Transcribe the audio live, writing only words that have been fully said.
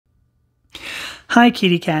Hi,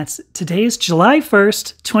 kitty cats. Today is July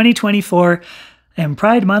 1st, 2024, and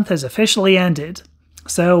Pride Month has officially ended.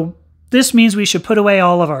 So, this means we should put away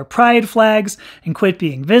all of our pride flags and quit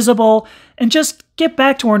being visible and just get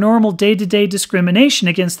back to our normal day-to-day discrimination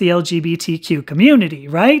against the LGBTQ community,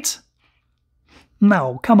 right?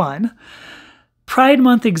 No, come on. Pride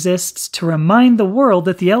Month exists to remind the world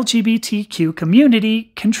that the LGBTQ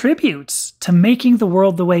community contributes to making the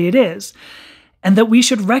world the way it is, and that we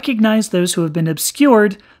should recognize those who have been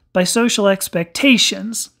obscured by social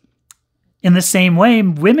expectations. In the same way,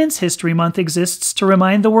 Women's History Month exists to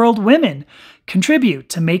remind the world women contribute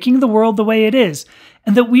to making the world the way it is,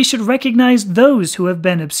 and that we should recognize those who have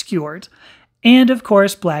been obscured. And of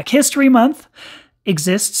course, Black History Month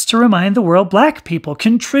exists to remind the world Black people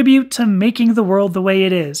contribute to making the world the way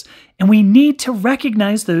it is, and we need to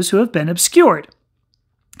recognize those who have been obscured.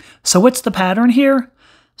 So what's the pattern here?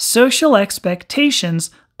 Social expectations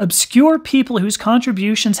obscure people whose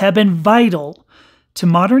contributions have been vital to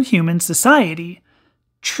modern human society.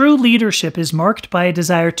 True leadership is marked by a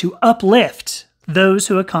desire to uplift those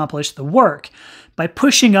who accomplish the work. By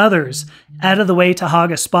pushing others out of the way to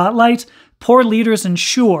hog a spotlight, poor leaders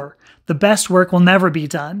ensure the best work will never be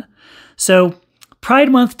done. So, Pride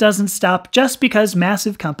Month doesn't stop just because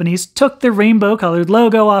massive companies took their rainbow-colored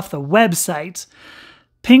logo off the website.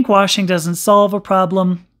 Pinkwashing doesn't solve a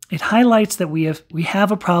problem. It highlights that we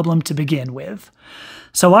have a problem to begin with.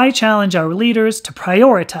 So I challenge our leaders to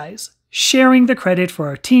prioritize sharing the credit for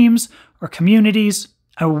our teams, our communities,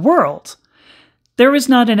 our world. There is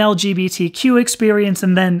not an LGBTQ experience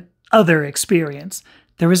and then other experience.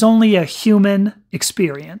 There is only a human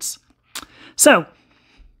experience. So,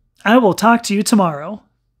 I will talk to you tomorrow.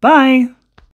 Bye!